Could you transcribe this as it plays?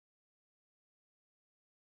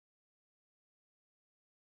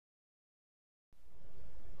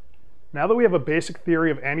Now that we have a basic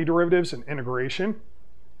theory of antiderivatives and integration,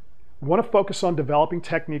 we want to focus on developing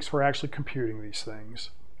techniques for actually computing these things.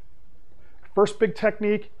 The first big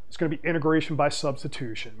technique is going to be integration by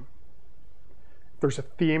substitution. There's a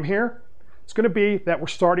theme here. It's going to be that we're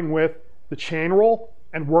starting with the chain rule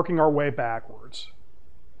and working our way backwards.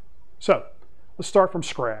 So let's start from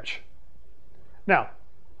scratch. Now,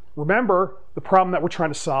 remember the problem that we're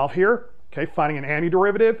trying to solve here, okay, finding an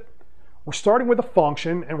antiderivative. We're starting with a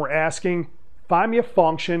function and we're asking, find me a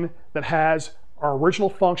function that has our original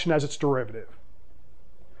function as its derivative.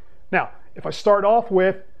 Now, if I start off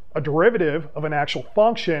with a derivative of an actual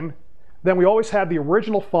function, then we always have the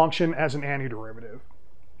original function as an antiderivative.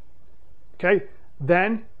 Okay,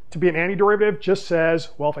 then to be an antiderivative just says,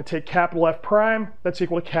 well, if I take capital F prime, that's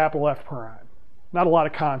equal to capital F prime. Not a lot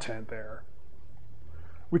of content there.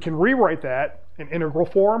 We can rewrite that in integral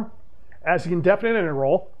form as the indefinite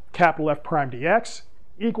integral capital F prime dx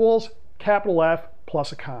equals capital F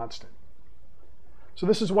plus a constant. So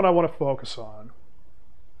this is what I want to focus on.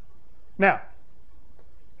 Now,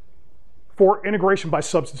 for integration by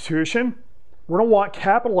substitution, we're going to want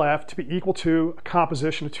capital F to be equal to a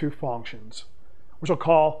composition of two functions, which I'll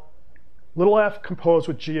call little f composed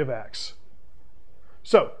with g of x.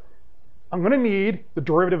 So I'm going to need the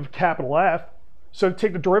derivative of capital F. So to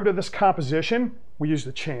take the derivative of this composition, we use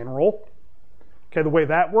the chain rule. Okay, the way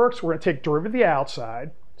that works, we're going to take derivative of the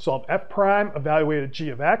outside, solve f prime evaluated at g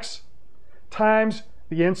of x, times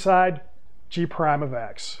the inside g prime of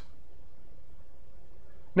x.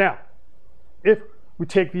 Now, if we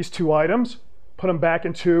take these two items, put them back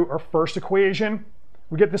into our first equation,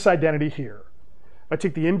 we get this identity here. If I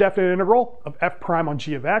take the indefinite integral of f prime on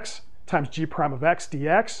g of x times g prime of x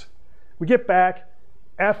dx, we get back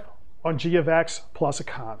f on g of x plus a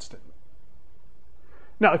constant.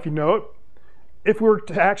 Now, if you note, if we were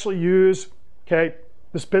to actually use, okay,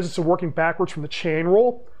 this business of working backwards from the chain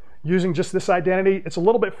rule, using just this identity, it's a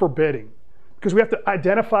little bit forbidding because we have to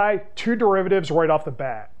identify two derivatives right off the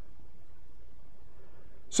bat.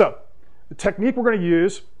 So the technique we're going to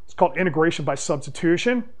use is called integration by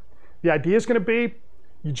substitution. The idea is going to be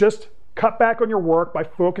you just cut back on your work by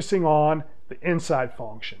focusing on the inside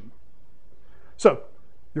function. So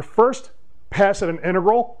your first pass at an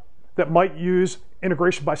integral that might use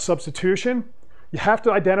integration by substitution, you have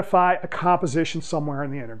to identify a composition somewhere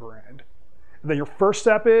in the integrand. And then your first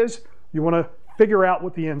step is you want to figure out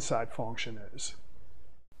what the inside function is.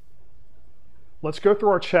 Let's go through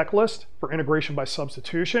our checklist for integration by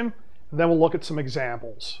substitution, and then we'll look at some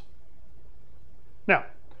examples. Now,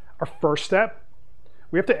 our first step,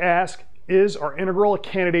 we have to ask, is our integral a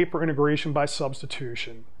candidate for integration by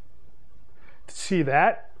substitution? To see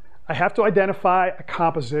that, I have to identify a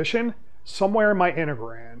composition somewhere in my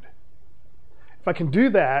integrand. If I can do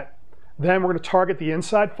that, then we're going to target the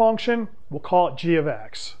inside function. We'll call it g of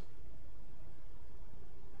x.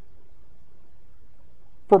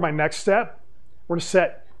 For my next step, we're going to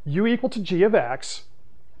set u equal to g of x.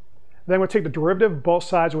 Then we'll take the derivative of both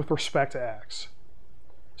sides with respect to x.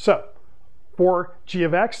 So for g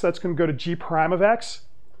of x, that's going to go to g prime of x.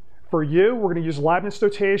 For u, we're going to use Leibniz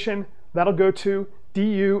notation. That'll go to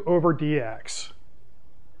du over dx.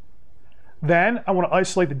 Then I want to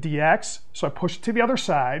isolate the dx, so I push it to the other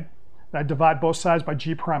side, and I divide both sides by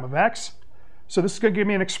g prime of x. So this is going to give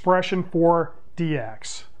me an expression for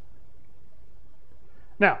dx.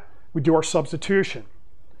 Now, we do our substitution.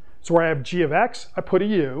 So where I have g of x, I put a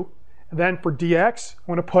u, and then for dx,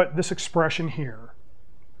 I'm going to put this expression here.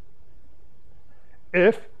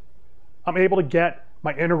 If I'm able to get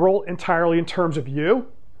my integral entirely in terms of u,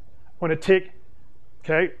 I'm going to take,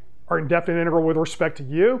 okay, our indefinite integral with respect to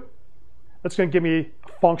u. That's going to give me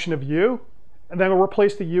a function of u, and then we'll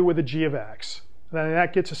replace the u with a g of x. And then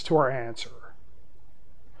that gets us to our answer.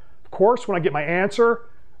 Of course, when I get my answer,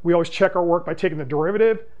 we always check our work by taking the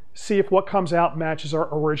derivative, see if what comes out matches our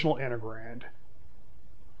original integrand.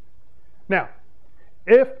 Now,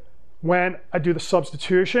 if when I do the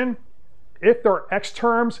substitution, if there are x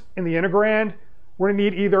terms in the integrand, we're going to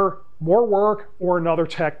need either more work or another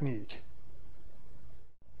technique.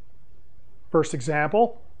 First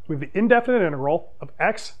example, we have the indefinite integral of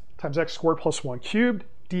x times x squared plus 1 cubed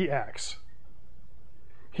dx.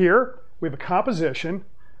 Here, we have a composition,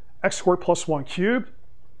 x squared plus 1 cubed.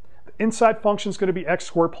 The inside function is going to be x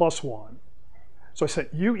squared plus 1. So I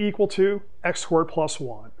set u equal to x squared plus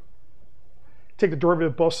 1. Take the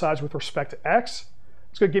derivative of both sides with respect to x.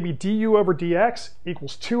 It's going to give me du over dx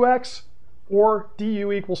equals 2x, or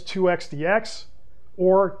du equals 2x dx,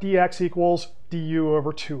 or dx equals du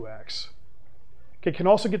over 2x. Okay, can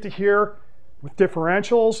also get to here with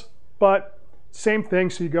differentials, but same thing,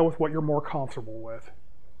 so you go with what you're more comfortable with.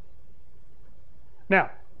 Now,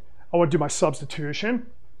 I want to do my substitution.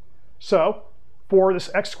 So for this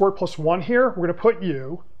x squared plus 1 here, we're going to put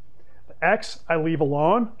u. The x I leave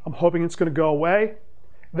alone. I'm hoping it's going to go away.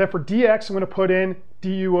 And then for dx, I'm going to put in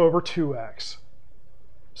du over 2x.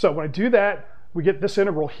 So when I do that, we get this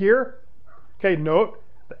integral here. Okay, note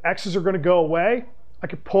the x's are going to go away. I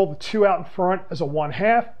could pull the 2 out in front as a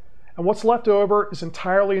 1/2, and what's left over is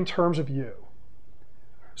entirely in terms of u.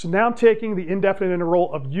 So now I'm taking the indefinite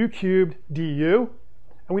integral of u cubed du,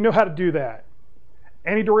 and we know how to do that.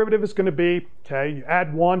 Antiderivative is going to be, okay, you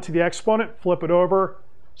add 1 to the exponent, flip it over,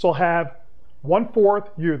 so I'll have 1/4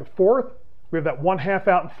 u to the 4th. We have that 1/2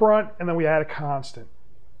 out in front, and then we add a constant.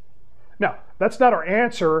 Now, that's not our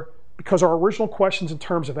answer because our original question's in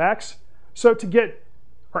terms of x. So to get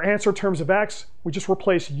our answer in terms of x, we just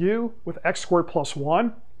replace u with x squared plus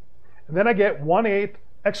 1. And then I get 1/8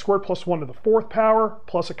 x squared plus 1 to the 4th power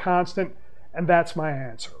plus a constant, and that's my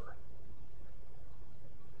answer.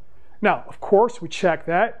 Now, of course, we check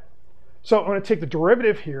that. So I'm going to take the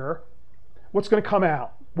derivative here. What's going to come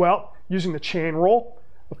out? Well, using the chain rule,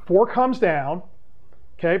 the 4 comes down.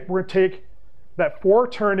 Okay, we're going to take that 4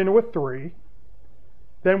 turned into a 3.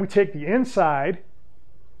 Then we take the inside.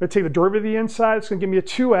 We're going to take the derivative of the inside. It's going to give me a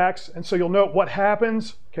 2x. And so you'll note what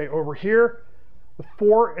happens. Okay, over here, the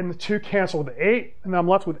 4 and the 2 cancel with the 8. And then I'm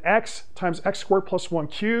left with x times x squared plus 1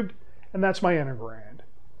 cubed. And that's my integrand.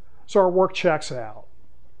 So our work checks out.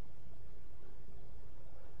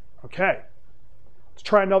 Okay, let's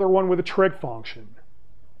try another one with a trig function.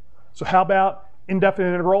 So how about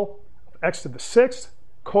indefinite integral of x to the 6th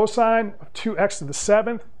cosine of 2x to the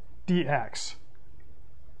 7th dx.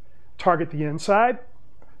 Target the inside.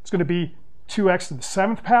 It's going to be 2x to the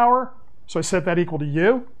 7th power. So I set that equal to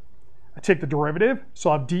u. I take the derivative.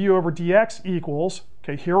 So I'll have du over dx equals,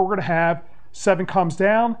 okay, here we're going to have 7 comes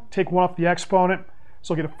down, take 1 off the exponent.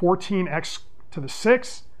 So I'll get a 14x to the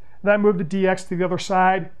 6th. Then I move the dx to the other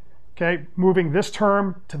side. Okay, moving this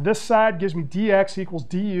term to this side gives me dx equals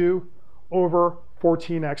du over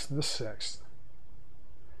 14x to the 6th.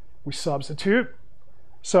 We substitute.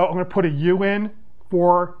 So I'm going to put a u in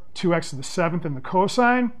for 2x to the 7th in the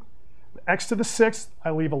cosine. The x to the 6th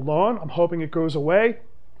I leave alone. I'm hoping it goes away.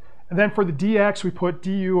 And then for the dx, we put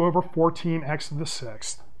du over 14x to the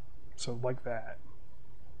 6th. So like that.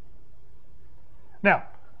 Now,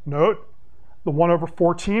 note the 1 over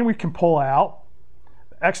 14 we can pull out.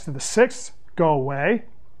 The x to the 6th go away.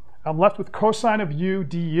 I'm left with cosine of u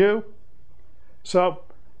du. So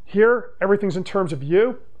here, everything's in terms of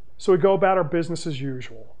u. So we go about our business as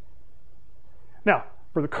usual. Now,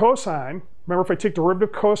 for the cosine, remember if I take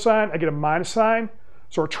derivative cosine, I get a minus sign.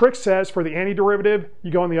 So our trick says for the antiderivative,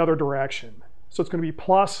 you go in the other direction. So it's going to be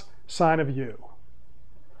plus sine of u.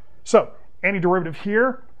 So antiderivative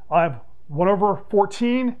here, I have 1 over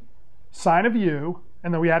 14 sine of u,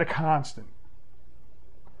 and then we add a constant.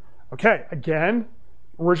 Okay, again,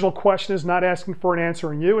 original question is not asking for an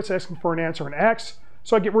answer in u, it's asking for an answer in x.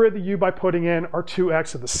 So I get rid of the u by putting in our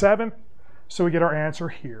 2x to the 7th. So we get our answer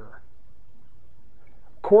here.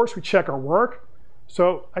 Of course, we check our work.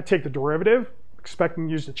 So I take the derivative, expecting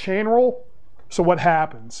to use the chain rule. So what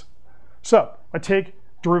happens? So I take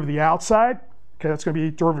derivative of the outside. Okay, that's going to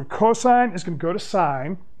be derivative cosine is going to go to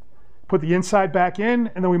sine. Put the inside back in,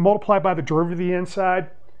 and then we multiply by the derivative of the inside,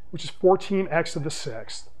 which is 14x to the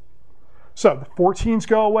 6th. So the 14s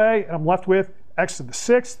go away, and I'm left with x to the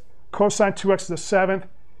 6th, cosine 2x to the 7th.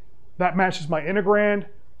 That matches my integrand,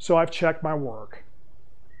 so I've checked my work.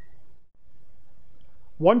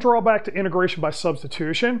 One drawback to integration by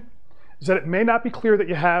substitution is that it may not be clear that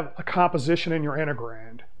you have a composition in your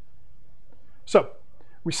integrand. So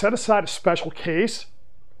we set aside a special case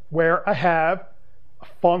where I have a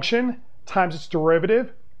function times its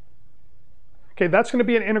derivative. Okay, that's going to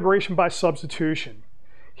be an integration by substitution.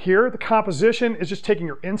 Here, the composition is just taking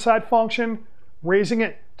your inside function, raising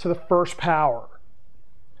it to the 1st power.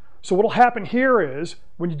 So what will happen here is,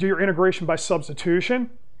 when you do your integration by substitution,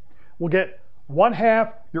 we'll get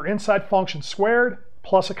 1/2 your inside function squared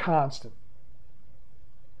plus a constant.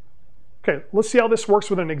 Okay, let's see how this works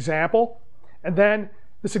with an example. And then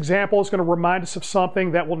this example is going to remind us of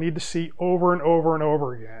something that we'll need to see over and over and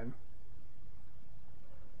over again.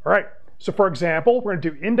 All right, so for example, we're going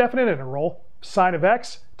to do indefinite integral sine of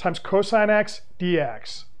x times cosine x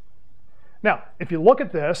dx. Now, if you look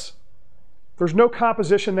at this, there's no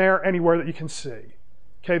composition there anywhere that you can see.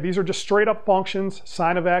 Okay, these are just straight up functions,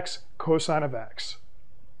 sine of x, cosine of x.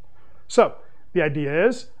 So the idea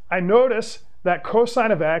is, I notice that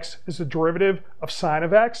cosine of x is the derivative of sine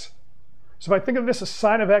of x. So if I think of this as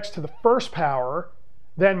sine of x to the 1st power,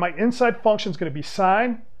 then my inside function is going to be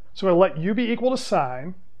sine. So I'm going to let u be equal to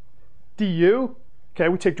sine. Du Okay,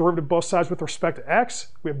 we take derivative of both sides with respect to x.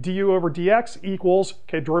 We have du over dx equals,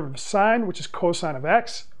 okay, derivative of sine, which is cosine of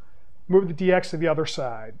x. Move the dx to the other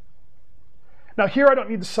side. Now here I don't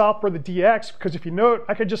need to solve for the dx because if you note,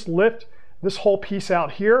 I could just lift this whole piece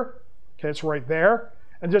out here. Okay, it's right there.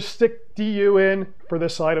 And just stick du in for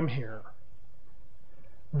this item here.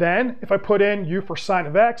 Then, if I put in u for sine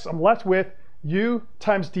of x, I'm left with u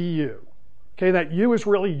times du. Okay, that u is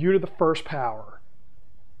really u to the first power.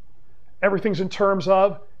 Everything's in terms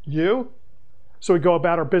of u, so we go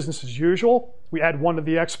about our business as usual. We add 1 to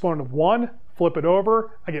the exponent of 1, flip it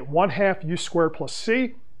over, I get 1/2 u squared plus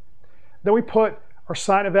c. Then we put our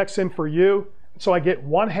sine of x in for u, so I get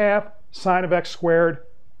 1/2 sine of x squared,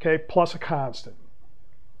 okay, plus a constant.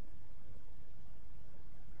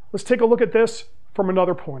 Let's take a look at this from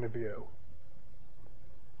another point of view.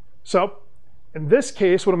 So, in this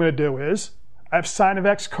case, what I'm going to do is, I have sine of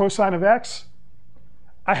x, cosine of x.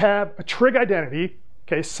 I have a trig identity,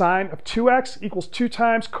 okay, sine of 2x equals 2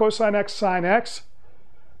 times cosine x sine x.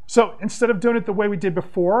 So, instead of doing it the way we did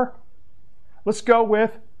before, let's go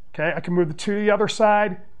with, okay, I can move the 2 to the other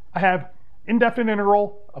side. I have indefinite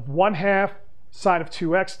integral of 1/2 sine of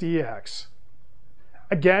 2x dx.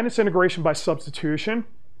 Again, it's integration by substitution.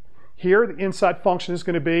 Here, the inside function is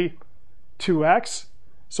going to be 2x.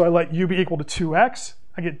 So I let u be equal to 2x.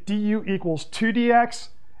 I get du equals 2 dx.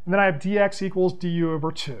 And then I have dx equals du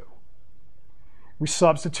over 2. We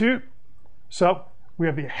substitute. So we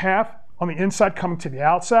have the half on the inside coming to the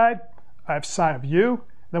outside. I have sine of u.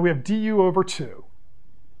 Then we have du over 2.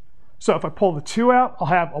 So if I pull the 2 out, I'll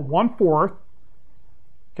have a 1/4.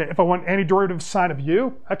 Okay, if I want antiderivative of sine of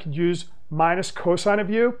u, I could use minus cosine of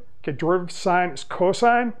u. Okay, derivative of sine is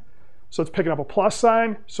cosine. So it's picking up a plus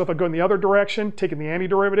sign. So if I go in the other direction, taking the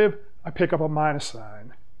antiderivative, I pick up a minus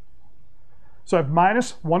sign. So I have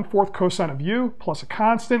minus 1/4 cosine of u plus a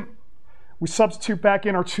constant. We substitute back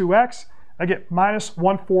in our 2x. I get minus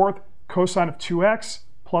 1/4 cosine of 2x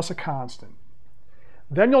plus a constant.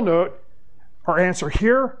 Then you'll note our answer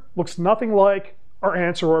here looks nothing like our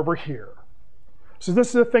answer over here. So this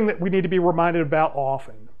is a thing that we need to be reminded about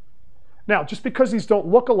often. Now, just because these don't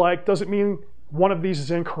look alike doesn't mean one of these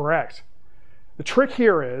is incorrect. The trick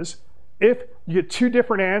here is, if you get 2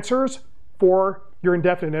 different answers for your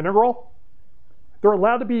indefinite integral, they're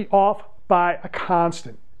allowed to be off by a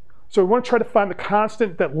constant. So we want to try to find the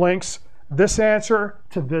constant that links this answer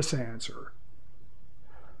to this answer.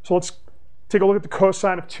 So let's take a look at the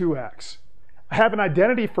cosine of 2x. I have an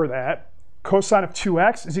identity for that. Cosine of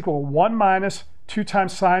 2x is equal to 1 minus 2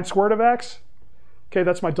 times sine squared of x. Okay,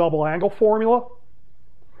 that's my double angle formula.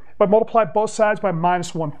 If I multiply both sides by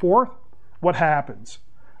minus 1/4, what happens?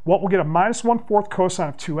 Well, we'll get a minus 1/4 cosine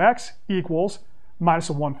of 2x equals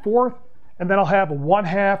minus a 1/4, and then I'll have a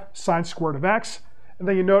 1/2 sine squared of x, and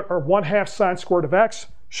then you note our 1/2 sine squared of x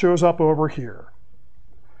shows up over here.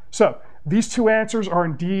 So these 2 answers are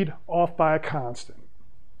indeed off by a constant.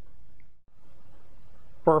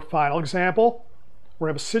 For our final example, we're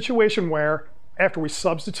going to have a situation where after we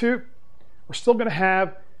substitute, we're still going to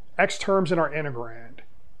have x terms in our integrand.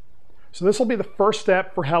 So this will be the first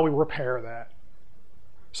step for how we repair that.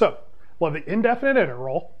 So we'll have the indefinite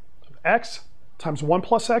integral of x times 1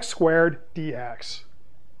 plus x squared dx.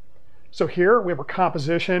 So here we have our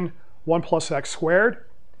composition 1 plus x squared.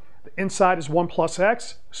 The inside is 1 plus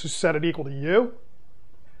x, so set it equal to u.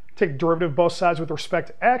 Take the derivative of both sides with respect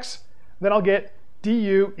to x, then I'll get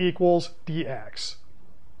du equals dx.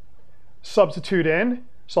 Substitute in,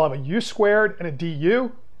 so I'll have a u squared and a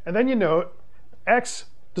du, and then you note x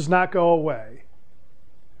does not go away.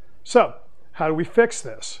 So how do we fix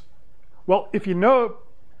this? Well, if you note,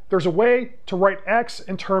 there's a way to write x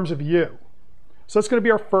in terms of u. So that's going to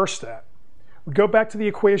be our first step. We go back to the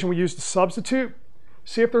equation we used to substitute,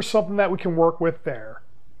 see if there's something that we can work with there.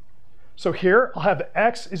 So here I'll have the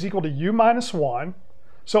x is equal to u minus 1.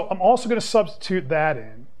 So I'm also going to substitute that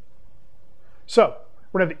in. So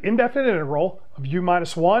we're going to have the indefinite integral of u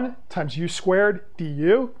minus 1 times u squared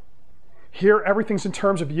du. Here everything's in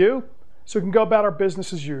terms of u, so we can go about our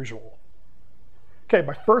business as usual. Okay,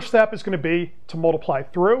 my first step is going to be to multiply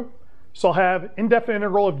through. So I'll have indefinite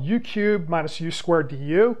integral of u cubed minus u squared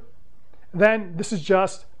du. Then this is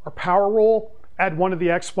just our power rule. Add 1 to the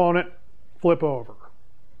exponent, flip over.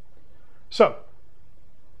 So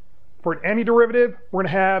for an antiderivative, we're going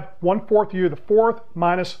to have 1/4 u to the 4th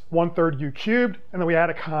minus 1/3 u cubed, and then we add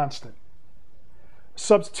a constant.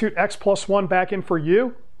 Substitute x plus 1 back in for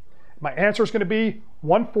u. My answer is going to be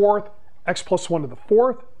 1/4 x plus 1 to the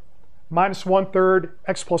 4th minus 1/3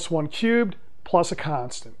 x plus 1 cubed plus a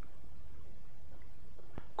constant.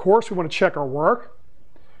 Of course, we want to check our work.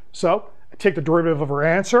 So I take the derivative of our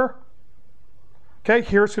answer. Okay,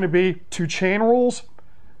 here it's going to be two chain rules.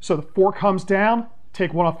 So the 4 comes down,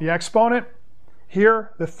 take 1 off the exponent.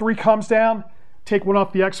 Here, the 3 comes down, take 1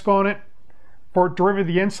 off the exponent. For derivative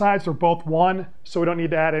of the insides, they're both 1, so we don't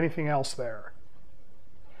need to add anything else there.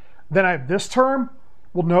 Then I have this term.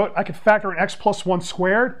 We'll note I could factor an x plus 1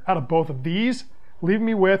 squared out of both of these, leaving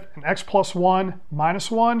me with an x plus 1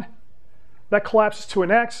 minus 1. That collapses to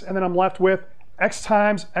an x, and then I'm left with x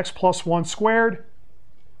times x plus 1 squared.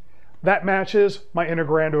 That matches my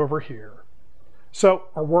integrand over here. So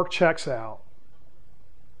our work checks out.